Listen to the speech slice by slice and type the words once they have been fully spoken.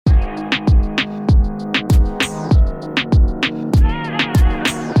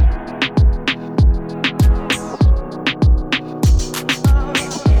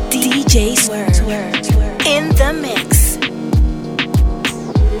Swerve in the mix.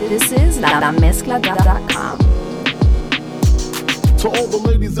 This is lamezcla.com. To all the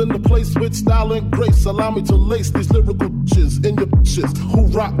ladies in the place with style and grace, allow me to lace these lyrical shits in your shits who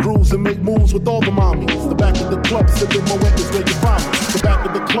rock grooves and make moves with all the mommies. The back of the club, sipping my wet is where you find me. The back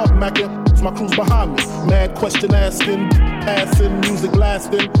of the club, macking, my crew's behind me. Mad question asking, passing, music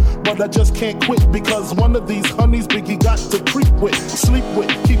lasting. But I just can't quit because one of these honeys Biggie got to creep with, sleep with,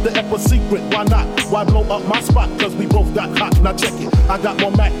 keep the ep a secret. Why not? Why blow up my spot? Cause we both got hot. Now check it. I got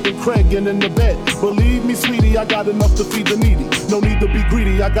more Mac than Craig and in the bed. Believe me, sweetie, I got enough to feed the needy. No need to be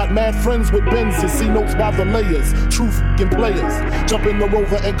greedy. I got mad friends with Benzes, see notes by the layers. True f***ing players. Jump in the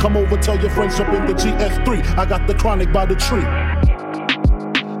Rover and come over. Tell your friends jump in the GS3. I got the chronic by the tree.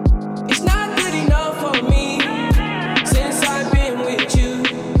 It's not good enough for me since I've been with you.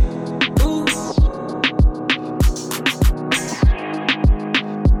 Ooh.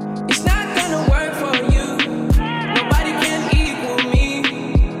 It's not gonna work for you. Nobody can equal me.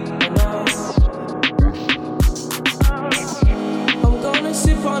 No. I'm gonna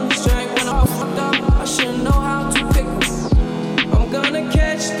sip on the strength when I'm fucked up. I should know how to pick her. I'm gonna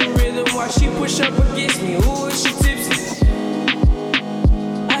catch the rhythm while she push up against me. Ooh, is she tipsy?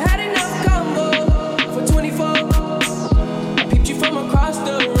 I had enough combo for 24. I peeped you from across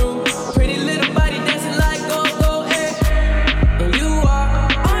the room. Pretty little body dancing like go-go, eh. And you are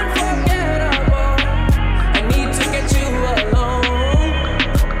unforgettable. I need to get you alone.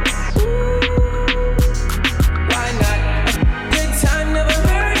 Ooh, why not? A good time never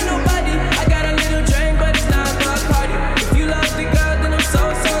hurt nobody. I got a little drink, but it's not my party. If you love the girl, then I'm so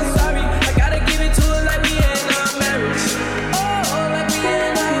sorry. I gotta give it to her like we in our marriage. Oh, like we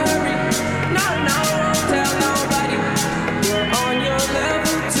in a hurry. No, don't tell nobody. We're on your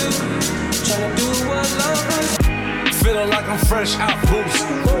level too. Tryna do what lovers. Feeling like I'm fresh out boost.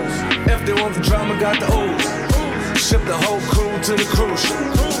 If they want the drama, got the ooze. Ship the whole crew to the cruise.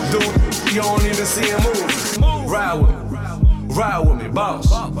 Dude, you don't even see him move. Ride with me,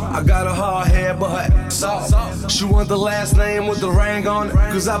 boss. I got a hard head, but her ass soft. She want the last name with the ring on it.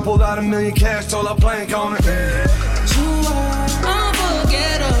 Cause I pulled out $1 million cash, told her plank on it. You are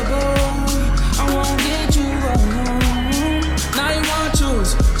unforgettable. I won't get you alone. Now you wanna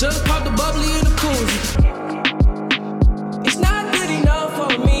choose. Just pop the bubbly in the koozie. It's not good enough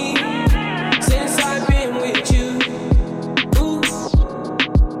for me since I've been with you. Ooh.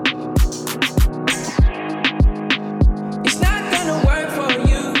 It's not gonna work for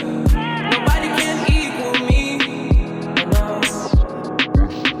you. Nobody can equal me. No.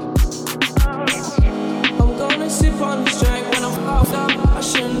 I'm gonna sip on the strength when I'm off up. I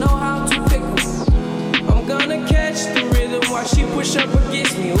should know how to pick her. I'm gonna catch the rhythm while she push up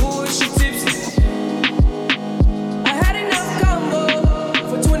against me. Ooh, is she tipsy? I had enough combo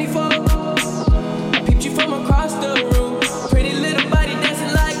for 24. I peeped you from across the room. Pretty little body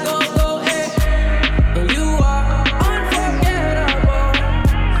dancing like go-go, eh. And you are unforgettable.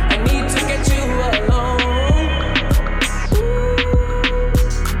 I need to get you alone. Ooh,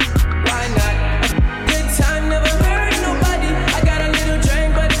 why not? A good time never hurt nobody. I got a little drink,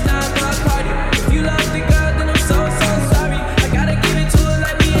 but it's not my party. If you love the girl, then I'm so sorry. I gotta give it to her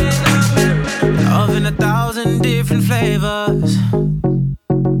like we in our marriage. Love in 1,000 different flavors.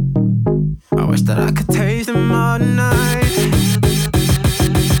 I wish that I could taste them all night.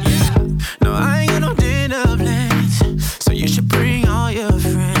 No, I ain't got no dinner plans, so you should bring all your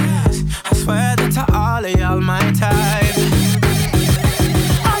friends. I swear that to all of y'all my type.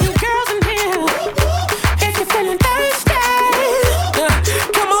 All you girls in here, if you're feeling thirsty,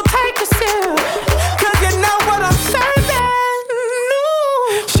 come on, take a sip, cause you know what I'm serving.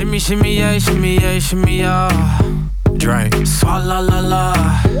 No. Shimmy, shimmy, yeah, shimmy, yeah, shimmy, yeah. Drink, swalla la la.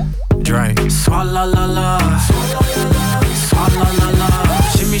 Drink, swalla la la. Swalla la la.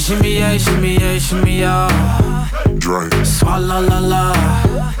 Shimmy, shimmy, yeah, shimmy, yeah, shimmy, yeah. Drink, swalla la la.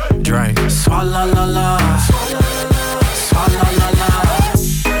 Drink, swalla la la. Swalla la la.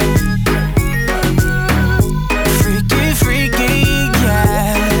 Freaky, freaky,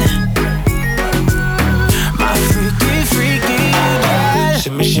 yeah. My freaky, freaky, yeah.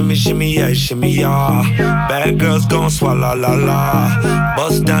 Shimmy, shimmy, shimmy, yeah, shimmy, yeah. Bad girls gon' swallow la la.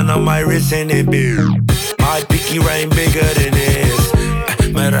 Bust down on my wrist and it big. My pinky ring bigger than this.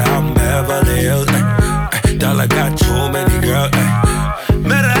 Matter how I'm Beverly Hills. Dollar got too many girls.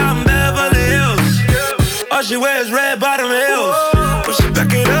 Matter how I'm Beverly Hills. All she wears red bottom heels. When she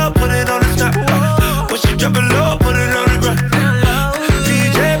back it up, put it on the top. When she drop it low, put it on the ground.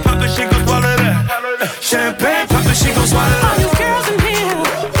 DJ pop it, she gon' swallow that. Champagne pop it, she gon' swallow that. All you girls in here,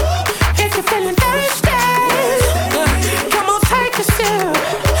 if you're feeling thirsty, come on, take a sip,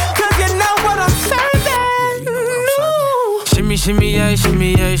 cause you know what I'm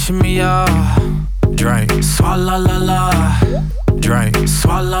shimmy yeah. Drink, swalla la la. Drink,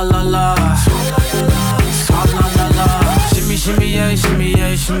 swalla la la. Swalla la la.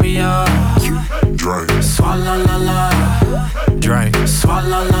 Shimmy yeah. Drink. Swalla la la. Drink,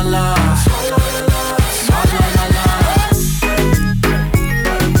 swalla la la. Swalla la la.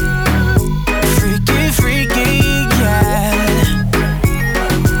 Freaky, yeah.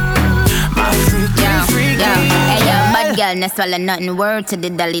 My freaky. Girl, no swallow nothing. Word to the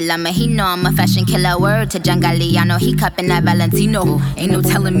Dalai Lama. He know I'm a fashion killer. Word to John Galliano. He cupping that Valentino. Ain't no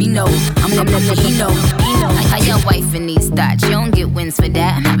telling me no. I'm the nigga he know. How your wife in these thoughts? You don't get wins for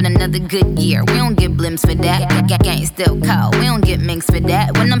that. I'm having another good year. We don't get blimps for that. Gang still cold. We don't get minks for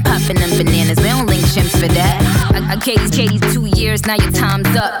that. When I'm popping them bananas, we don't link chimps for that. I Katie's 2 years. Now your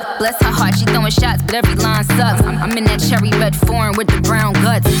time's up. Bless her heart. She throwing shots, but every line sucks. I'm in that cherry red foreign with the brown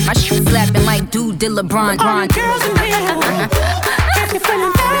guts. My shit slapping like dude did LeBron. All the girls in here. If you're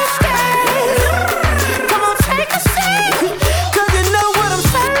feeling thirsty, come on, take a seat, 'cause you know what I'm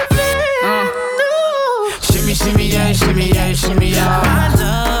serving. Shimmy yeah. I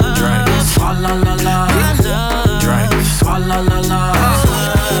love. Drink, swalla la la. Drink, swalla la la.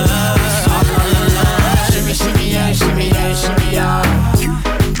 Swalla la la. Shimmy yeah.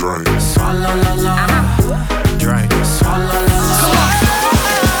 Drink, swalla la la. Drink, swalla la la.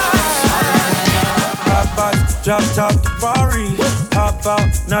 Drop top the Ferrari, hop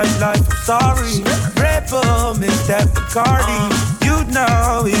out, nightlife, I'm sorry. Red Bull, mix that Bacardi. You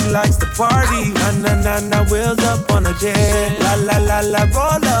know he likes to party. Na, wheels up on a jet. La,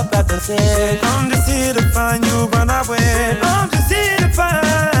 roll up at the set. I'm just here to find you, run away. I'm just here to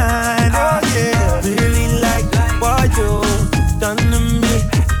find, oh yeah. Really like what you done to me.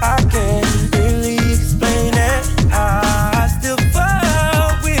 I can't really explain it. I still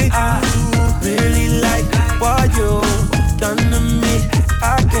fall with you. Really like what you done to me,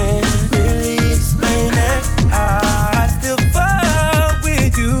 I can't really explain it. I still fall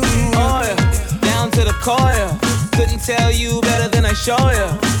with you. Oh yeah, down to the core, yeah. Couldn't tell you better than I show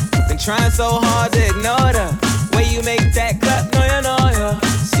ya. Been trying so hard to ignore the way you make that cut, no you know ya.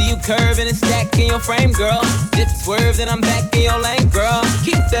 See you curving and stacking your frame, girl. Dip, swerve, then I'm back in your lane, girl.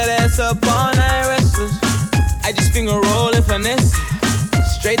 Keep that ass up all night, restless. I just finger roll and finesse.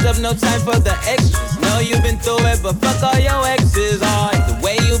 Straight up, no time for the extras. Know you've been through it, but fuck all your exes. Oh, the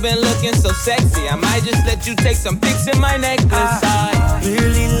way you've been looking so sexy, I might just let you take some pics in my necklace. I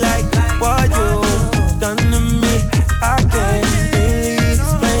really like what you done to me. I can't really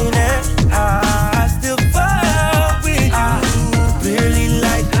explain it. I still fall with you. Really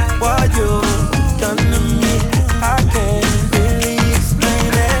like what you done to me. I can't really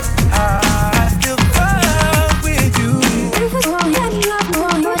explain it. I still fall with you.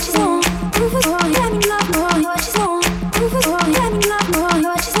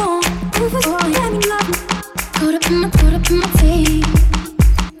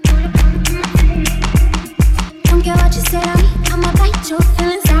 Don't care what you said, I'ma bite your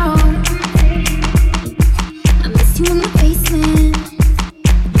feelings out. I miss you in the basement.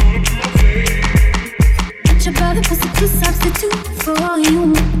 But your brother was a good substitute for you.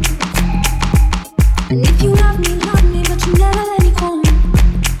 And if you love me, but you never let me go.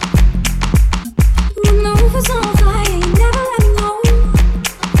 When the roof was on fire, you never let me know.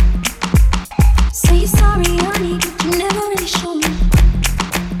 Say you're sorry, honey, but you never really show me.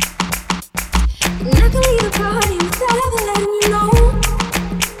 And I can leave the party without ever letting you know.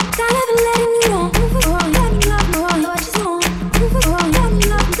 Without ever letting you know. Oh, let me love more, Lord, just know. Oh, let me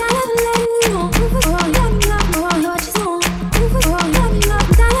love without ever letting you know. Oh, let me love more, Lord, just know. Oh, let me love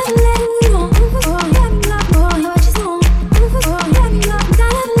without ever letting you know. Oh, let me love more, Lord, just know. Oh, let me love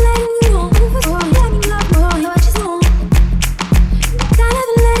without ever letting you know. Oh, let me love more, Lord, just know. Without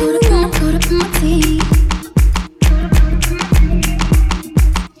ever letting you know. Caught up in my teeth.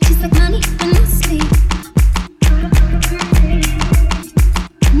 She's like honey when I speak.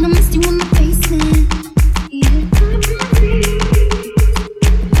 And I missed you in the basement. Yeah.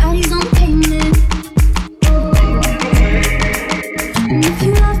 Body's on payment. And if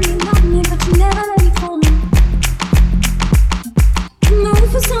you love me, but you never let me go. And the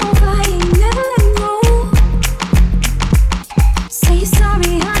roof was on fire, you never let me know. Say you're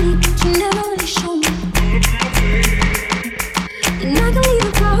sorry, honey, but you never really show me. And I can leave the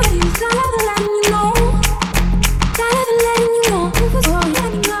party without ever letting you know. Without ever letting you know. Oh, let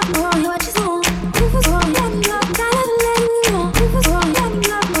me love more, Lord, just know. Oh, let me love without ever letting you know. Oh, let me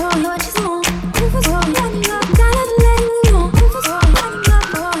love more, Lord, just know. Oh, let me love without ever letting you know. Oh, let me love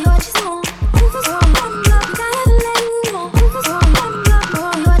more, Lord, just know. Oh, let me love without ever letting you know. Oh, let me love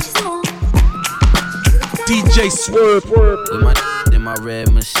more, Lord, just know. DJ Swerve. With my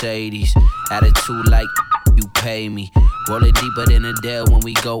red Mercedes. Attitude like you pay me. Roll it deeper than a Dell when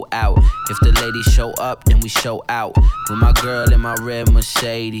we go out. If the ladies show up, then we show out. With my girl in my red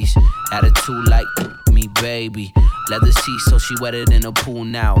Mercedes. Attitude like me, baby. Leather seats so she wetter than a pool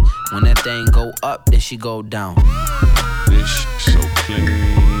now. When that thing go up, then she go down. This shit so clean,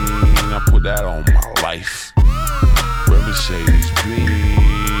 I put that on my life. Red Mercedes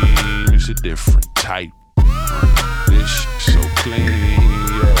beam, it's a different type. This shit so clean,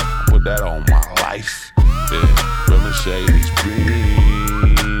 yeah, I put that on my life. Yeah, Red Mercedes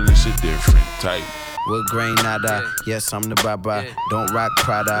beam, it's a different type. With grain nada, yes I'm the baba. Don't rock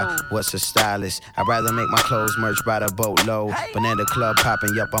Prada, what's a stylist? I'd rather make my clothes merch by the boatload. Banana club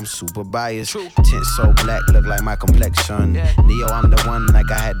popping, yup, I'm super biased. Tint so black, look like my complexion. Neo, I'm the one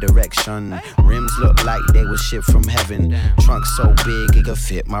like I had direction. Rims look like they was shipped from heaven. Trunk so big, it could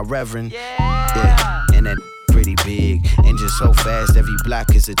fit my reverend. Yeah, and that pretty big. Engine so fast, every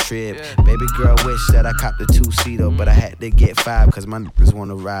block is a trip. Baby girl wish that I copped a 2-seater, but I had to get 5 cause my niggas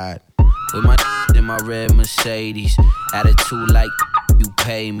wanna ride. With my in my red Mercedes. Attitude like you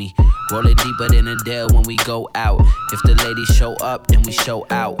pay me. Roll it deeper than a Dell when we go out. If the ladies show up, then we show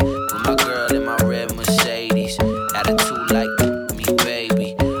out. With my girl in my red Mercedes. Attitude like me,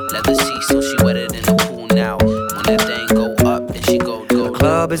 baby. Leather seats so she wetter than a pool now. When that thing go up, then she go. The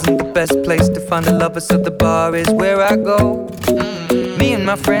club isn't the best place to find a lover, so the bar is where I go. Me and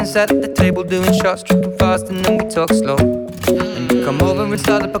my friends sat at the table doing shots, tripping fast, and then we talk slow. And you come over and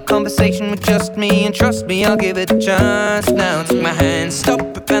start up a conversation with just me, and trust me, I'll give it a chance. Now take my hand, stop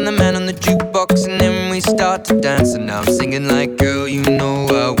it, and the man on the jukebox, and then we start to dance. And now I'm singing like, girl, you know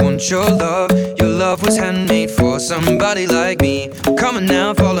I want your love. Your love was handmade for somebody like me. Come on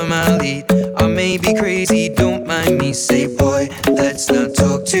now, follow my lead. I may be crazy, don't mind me. Say, boy, let's not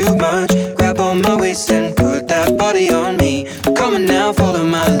talk too much. Grab on my waist and put that body on me. Come on now, follow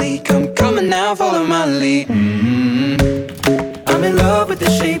my lead. Come on now, follow my lead. I'm in love with the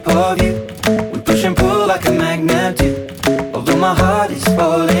shape of you. We push and pull like a magnet do. Although my heart is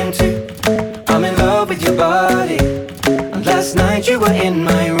falling too. I'm in love with your body. And last night you were in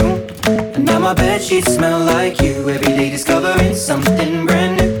my room, and now my bedsheets smell like you. Every day discovering something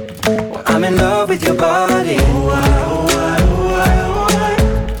brand new. I'm in love with your body.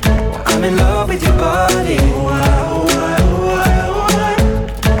 I'm in love with your body.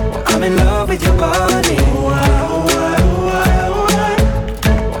 I'm in love with your body.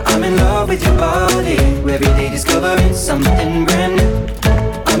 I'm in love with your body. Every day discovering something brand new.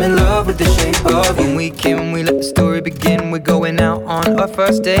 I'm in love with the shape of you. When we came, we let the story begin. We're going out on our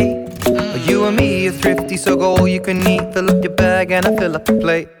first date. You and me are thrifty, so go all you can eat. Fill up your bag and I fill up the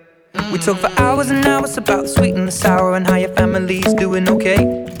plate. We talk for hours and hours about the sweet and the sour, and how your family's doing okay.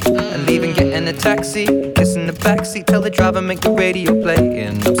 And leaving, getting a taxi, kissing the backseat, tell the driver make the radio play.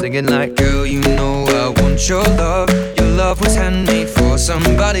 And I'm singing like, girl, you know I want your love. Your love was handmade for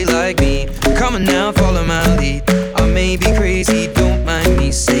somebody like me. Come on now, follow my lead. I may be crazy, don't mind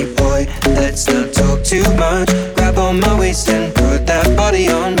me. Say, boy, let's not talk too much. Grab on my waist and put that body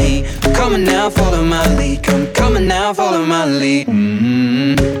on me. Come on now, follow my lead. Come on now, follow my lead.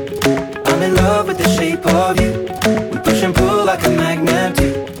 I'm in love with the shape of you. We push and pull like a magnet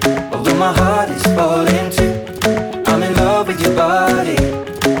do. Although my heart is falling too. I'm in love with your body.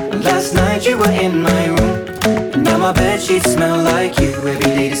 Last night you were in my room, and now my bedsheets smell like you. Every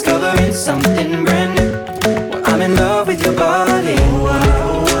day discovering something brand new. I'm in love with your body.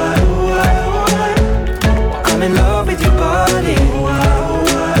 I'm in love with your body.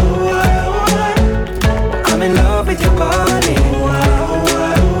 I'm in love with your body.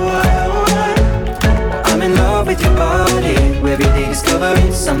 I'm in love with your body. Every day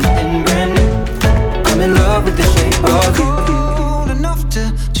discovering something brand new. I'm in love with the shape of you. Cold enough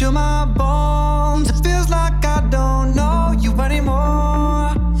to chill my bones. It feels like I don't know you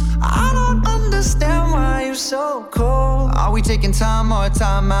anymore. I don't understand why you're so cold. Are we taking time or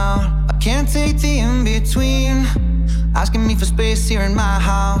time out? I can't take the in-between. Asking me for space here in my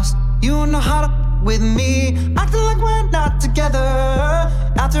house. You don't know how to with me, acting like we're not together.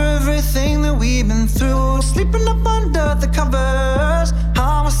 After everything that we've been through, sleeping up under the covers.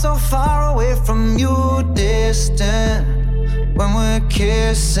 How am I so far away from you, distant? When we're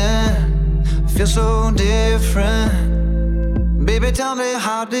kissing, feel so different. Baby, tell me,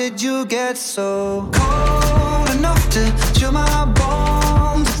 how did you get so cold enough to chill my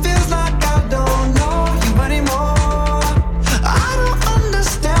bones? It feels like I don't know you anymore. I don't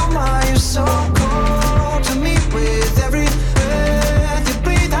understand why you're so cold to me. With every breath you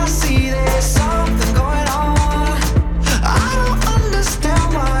breathe, I see there's something going on. I don't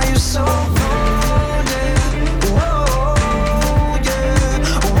understand why you're so cold, yeah. Whoa, yeah.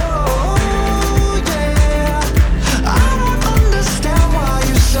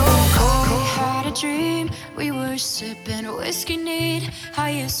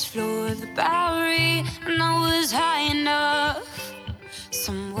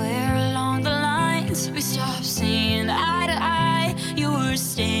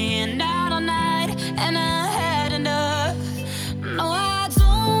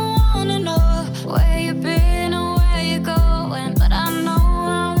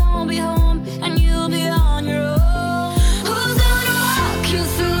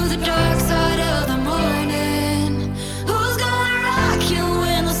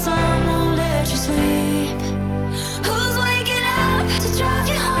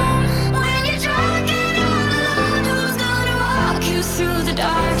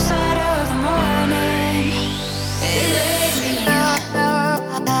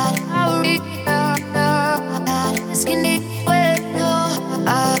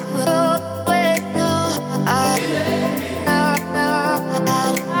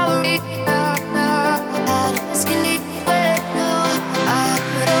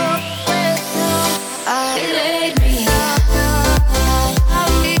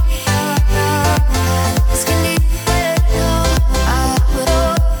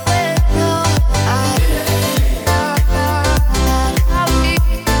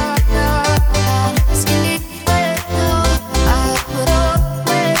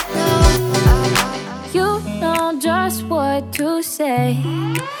 to say.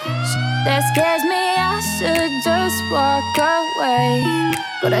 That scares me, I should just walk away.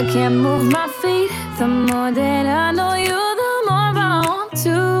 But I can't move my feet. The more that I know you, the more I want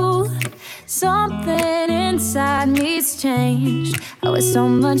to. Something inside me's changed. I was so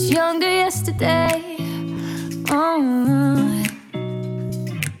much younger yesterday.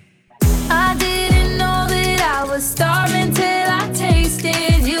 I didn't know that I was starving till I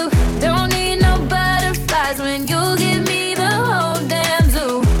tasted you. Don't need no butterflies when you give me the whole damn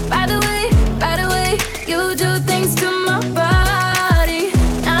zoo. By the way, you do things to my body.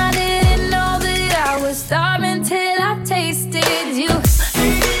 I didn't know that I was starving till I tasted you.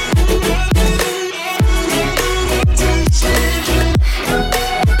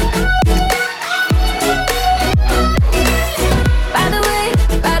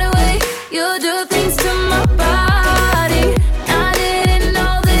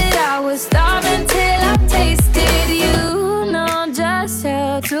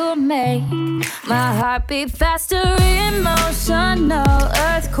 My heart beat faster, emotional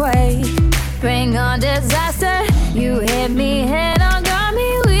earthquake. Bring on disaster. You hit me head on, got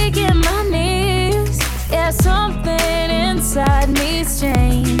me weak in my knees. Yeah, something inside me's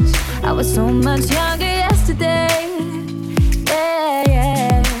changed. I was so much younger yesterday.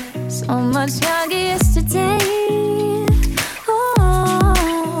 Yeah, so much younger yesterday.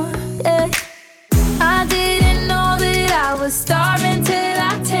 Oh, yeah. I didn't know that I was starving till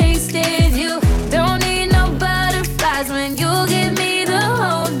I tasted you. Don't need no butterflies when you give me the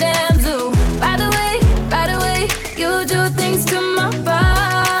whole damn zoo. By the way, you do things to my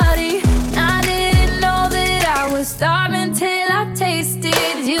body. I didn't know that I was starving till I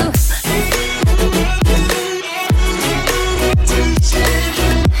tasted you.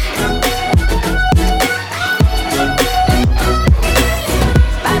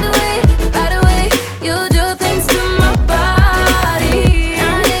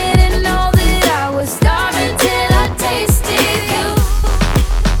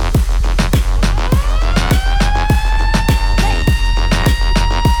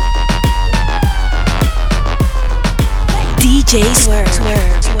 DJ Swerve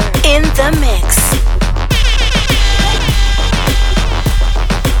in the mix.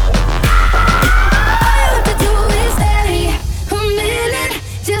 All you have to do is stay a minute,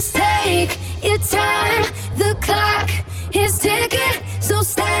 just take your time. The clock is ticking, so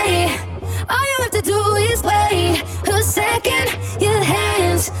stay. All you have to do is wait a second. Your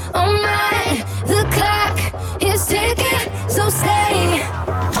hands on mine. The clock is ticking, so stay.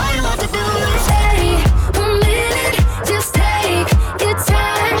 All you have to do is stay a minute, just take your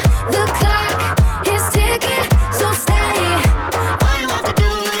time. The clock is ticking, so stay. All you have to do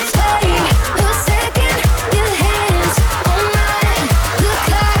is stay a second. Your hands on mine. The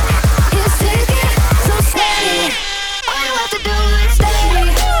clock is ticking, so stay. All you have to do is stay.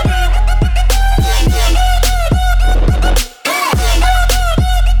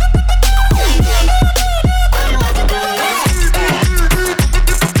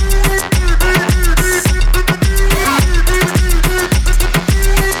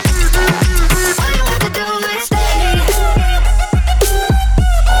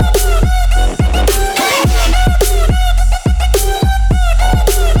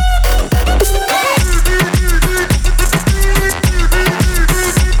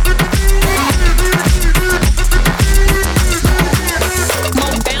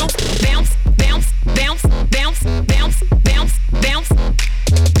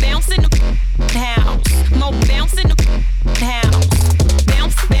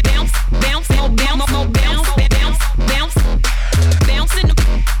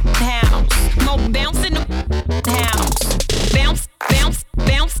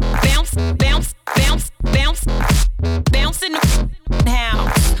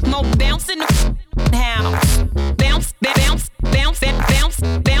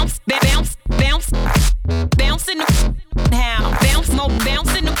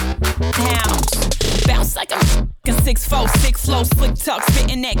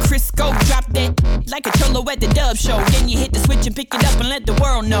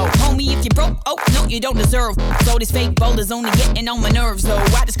 You don't deserve. So these fake boulders only getting on my nerves though.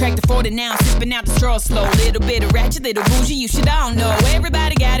 I just cracked the 40 now, sipping out the straw slow. Little bit of ratchet, little bougie, you should all know.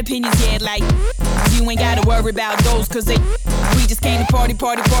 Everybody got opinions, yeah, like you ain't gotta worry about those, cause we just came to party,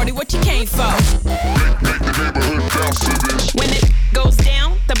 what you came for? When it goes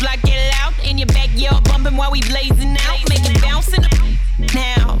down, the block get loud, in your backyard bumping while we blazing out. Make it bounce in the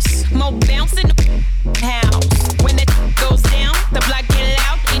house, more bounce in the house. When it goes down, the block get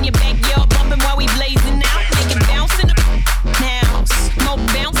loud, in your backyard bumping while we blazing out. Make it bounce in the house, more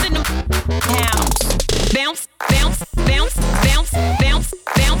bounce in the house. Bounce, bounce, bounce,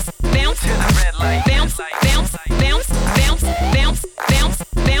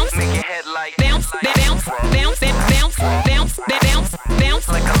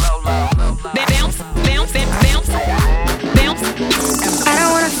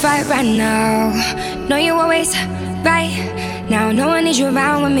 right now. Know you always right now. No one needs you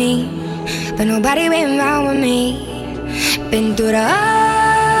around with me, but nobody been around with me. Been through the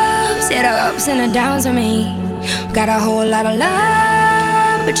ups, yeah, the ups and the downs with me. Got a whole lot of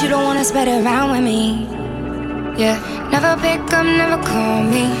love, but you don't wanna spread it around with me. Yeah, never pick up, never call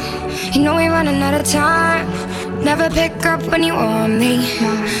me. You know we running out of time. Never pick up when you want me.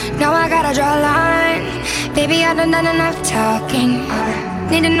 Now I gotta draw a line. Baby, I done enough talking.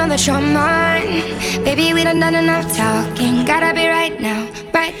 Need to know that you're mine. Baby, we done enough talking. Gotta be right now,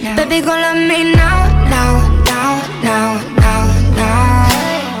 right now. Baby, gon' love me now, now, now, now, now, now,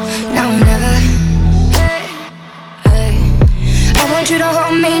 now, never. Hey, hey. I want you to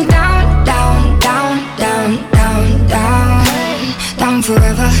hold me down, down, down, down, down, down, down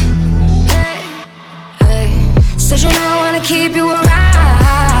forever. Hey, hey. Said you know I wanna keep you around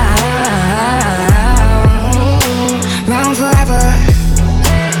forever.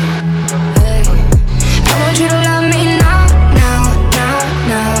 I want you to love me now, now, now,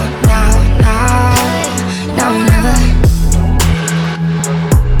 now, now, now, now, never.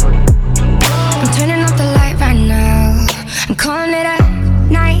 I'm turning off the light right now. I'm calling it a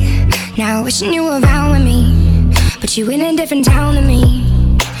night. Now wishing you were around with me, but you in a different town than me.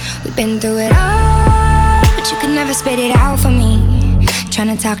 We've been through it all, but you could never spit it out for me.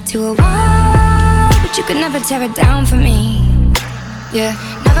 Trying to talk to a wall, but you could never tear it down for me. Yeah,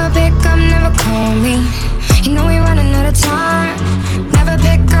 never pick up, never call me. You know we running out of time. Never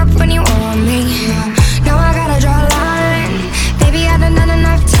pick up when you want me. Now I gotta draw a line. Baby, I done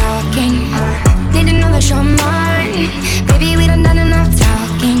enough talking. Need to know that you're mine. Baby, we done enough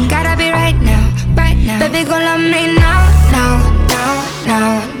talking. Gotta be right now, right now. Baby, gon' love me now, now, now,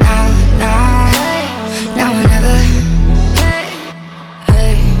 now, now, now, now, never. Hey,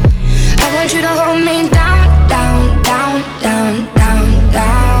 hey. I want you to hold me down, down, down, down, down,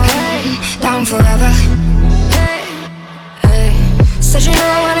 down, down forever. Said you know I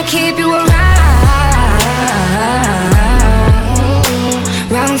wanna keep you around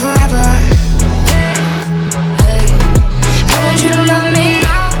forever. Hey, I want you to love me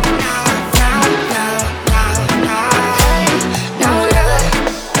now, now, now, now, now, now, now.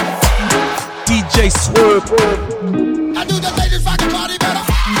 DJ Swerve. I do the ladies rock the party better.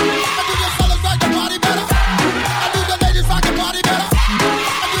 I do the fellas rock the party better. I do the ladies rock the party better.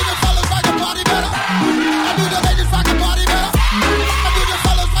 I do the fellas rock the party better. I do the ladies rock the party better.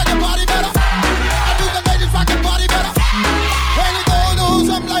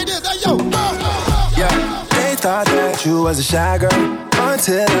 Thought that you was a shy girl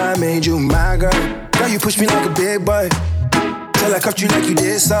until I made you my girl. Girl, you pushed me like a big boy till I cuffed you like you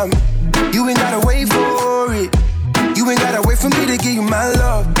did something. You ain't gotta wait for it. You ain't gotta wait for me to give you my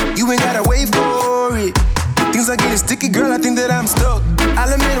love. You ain't gotta wait for it. Things are getting sticky, girl, I think that I'm stuck. I'll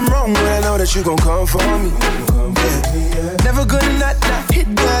admit I'm wrong when I know that you gon' come for me. Yeah. Never gonna not hit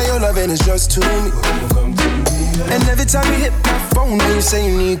by your loving is just to me. And every time you hit my phone, then you say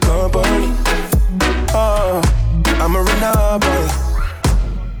you need company. Oh, I'ma run up on you.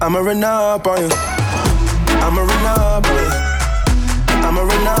 I'ma run up on you. I'ma run up on you. I'ma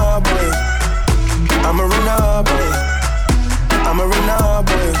run up on you. I'ma run up on you. I'ma run up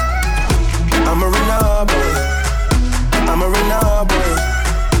on you. I'ma run up on you. I'ma run up on you.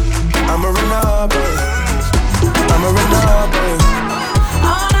 I'ma run up on you. I'ma run up on you.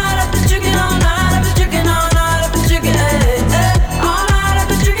 All night I've been drinking, all night I've been drinking, all night I've been drinking, all night I've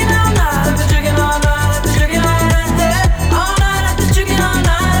been drinking, all night I've been drinking, all night.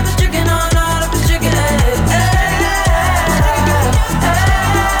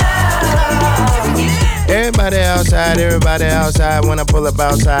 Everybody outside when I pull up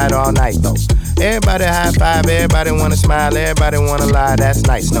outside all night though. Everybody high five, everybody wanna smile, everybody wanna lie, that's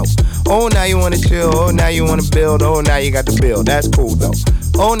nice, no. Oh, now you wanna chill, oh, now you wanna build, oh, now you got the bill, that's cool though.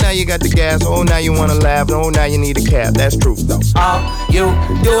 Oh, now you got the gas, oh, now you wanna laugh, oh, now you need a cab, that's true though. All you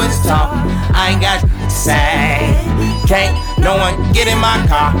do is talk, I ain't got to say. Can't no one get in my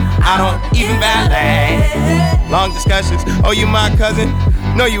car, I don't even valet. Long discussions, oh, you my cousin?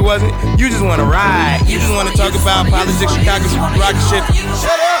 No, you wasn't. You just wanna ride. You just wanna talk about politics, Chicago, rock shit.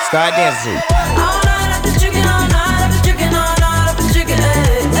 Start dancing. All night I've been drinking, all night I've been drinking, all night I've been drinking,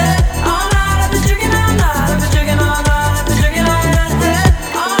 all night I've been drinking, all night I've been drinking, all night I've been drinking,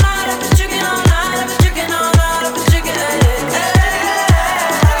 all night I've been drinking, all night I've been drinking, all night I've been drinking.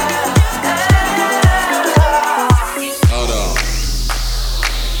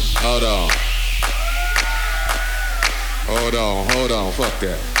 Hold on, fuck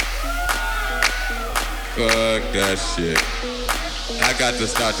that. Fuck that shit. I got to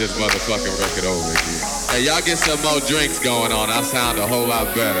start this motherfucking record over again. Hey, y'all get some more drinks going on. I sound a whole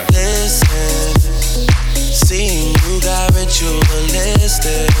lot better. Listen, seeing you got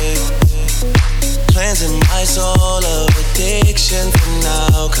ritualistic, cleansing my soul of addiction for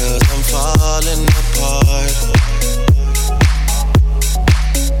now, 'cause I'm falling apart.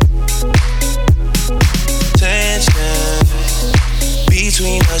 Tension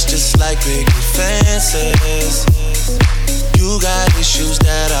between us just like picket fences. You got issues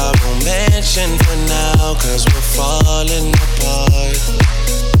that I won't mention for now, 'cause we're falling apart.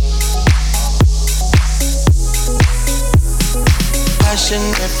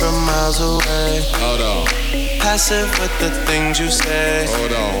 Passionate from miles away. Hold on. Passive with the things you say.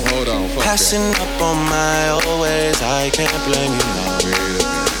 Hold on. Passing up on my always. I can't blame you now. Wait a minute.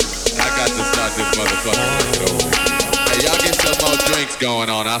 I got to start this motherfucker over. Hey, y'all get some more drinks going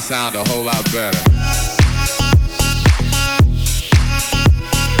on. I sound a whole lot better.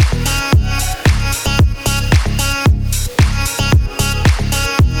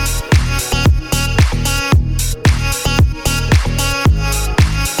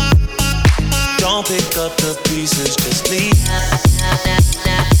 Don't pick up the pieces, just leave.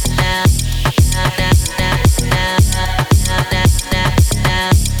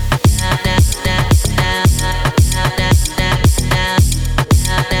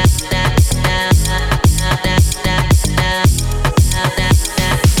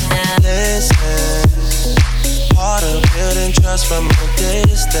 Listen, part of building trust from a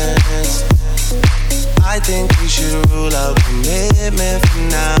distance. I think we should rule out commitment for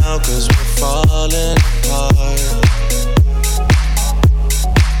now, 'cause we're falling apart.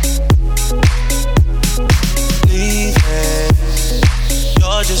 Leaving,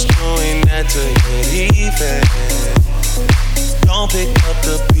 you're just doing that to get even. Don't pick up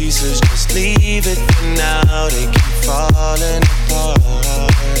the pieces, just leave it for now. They keep falling apart.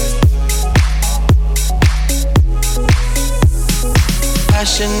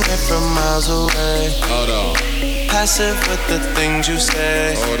 Passionate from miles away. Hold on. Passive with the things you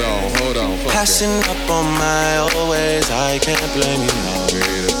say. Hold on. Passing up on my always. I can't blame you now. Wait a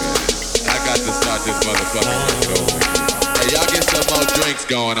minute. I got to start this motherfucker over. Hey, y'all get some more drinks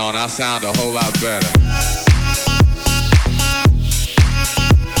going on. I sound a whole lot better.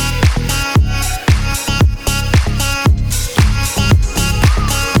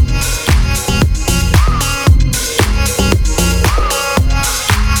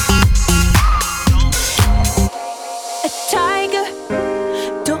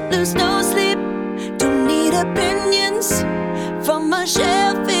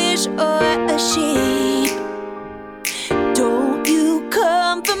 Shellfish or a sheep. Don't you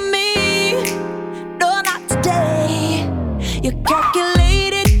come for me. No, not today. You're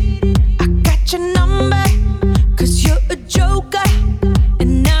calculated. I got your number. 'Cause you're a joker.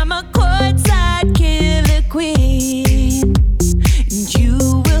 And I'm a courtside killer queen. And you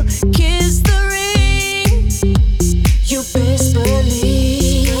will kiss the ring. You best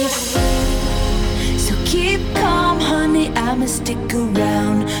believe. So keep calm, honey. I'ma stick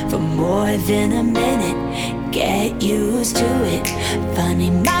around for more than a minute. Get used to it. Funny,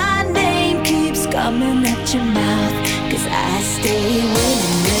 my name keeps coming at your mouth. 'Cause I stay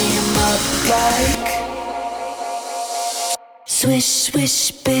winning. Name up like swish,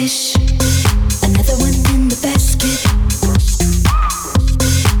 swish, bish. Another one in the basket.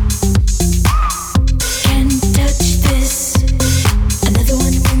 Can't touch this. Another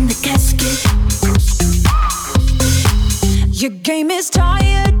one in the casket. Your game is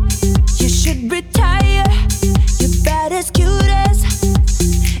tired, you should retire. You're bad as cute as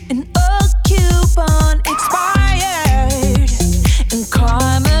an old coupon expired. And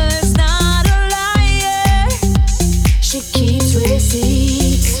karma's not a liar, she keeps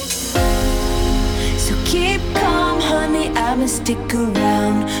receipts. So keep calm, honey, I'ma stick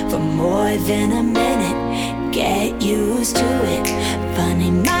around for more than a minute. Get used to it. Funny,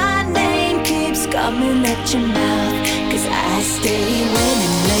 my name keeps coming at your mouth. 'Cause I stay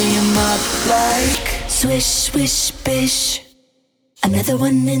winning, lay 'em up like swish, swish, bish. Another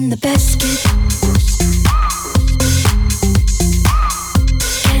one in the basket.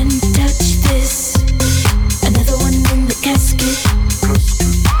 Can't touch this. Another one in the casket.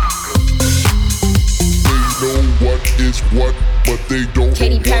 They know what is what, but they don't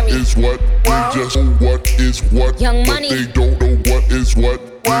Katy know Perry. what is what. They just know what is what, Young but Money. they don't know what is what.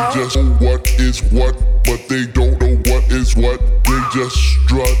 They just know what is what, but they don't know what is what. They just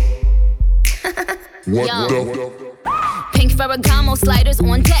strut. What Yo. the? Pink Ferragamo sliders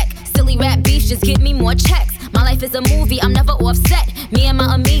on deck. Silly rap beef, just give me more checks. My life is a movie, I'm never offset. Me and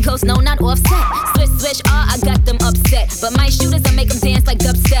my amigos, no, not offset. Swish, swish, I got them upset. But my shooters, I make them dance like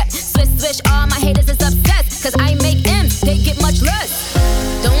dubstep. Swish, swish, my haters is upset.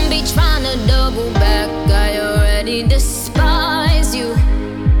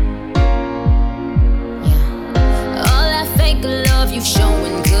 teeth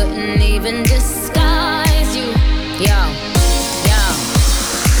showing, couldn't even disguise you. Yo.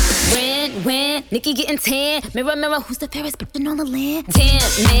 When Nikki getting tan, mirror, mirror, who's the fairest bitch in all the land? Damn,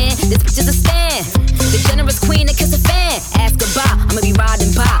 man, this bitch is a stan. The generous queen that kiss a fan. Ask goodbye, I'ma be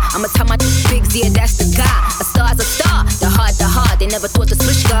riding by. I'ma tell my bigs, yeah, that's the guy. A star's a star, the heart. They never thought the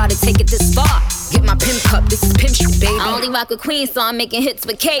switch guard would take it this far. Get my pimp cup, this is pimp shit, baby. I only rock with Queen, so I'm making hits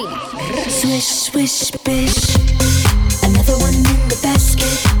with Katie. Swish, swish, bish. Another one in the basket.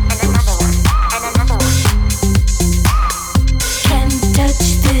 And another one. Can't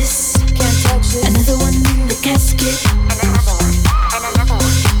touch this. Another one in the casket. And another one.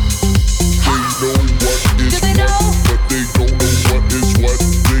 They know what is what, but they don't know what is what.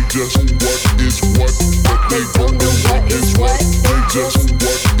 They just know what is what, but they don't know what is what. They just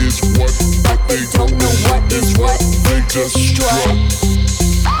know what is what, but they don't know what is what. They just strut.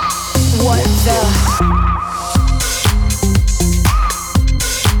 What the?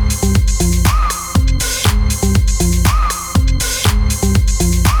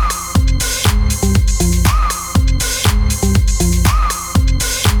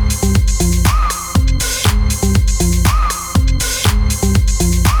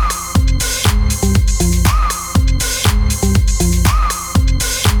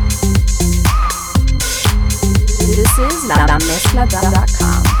 This is LaMezcla.com.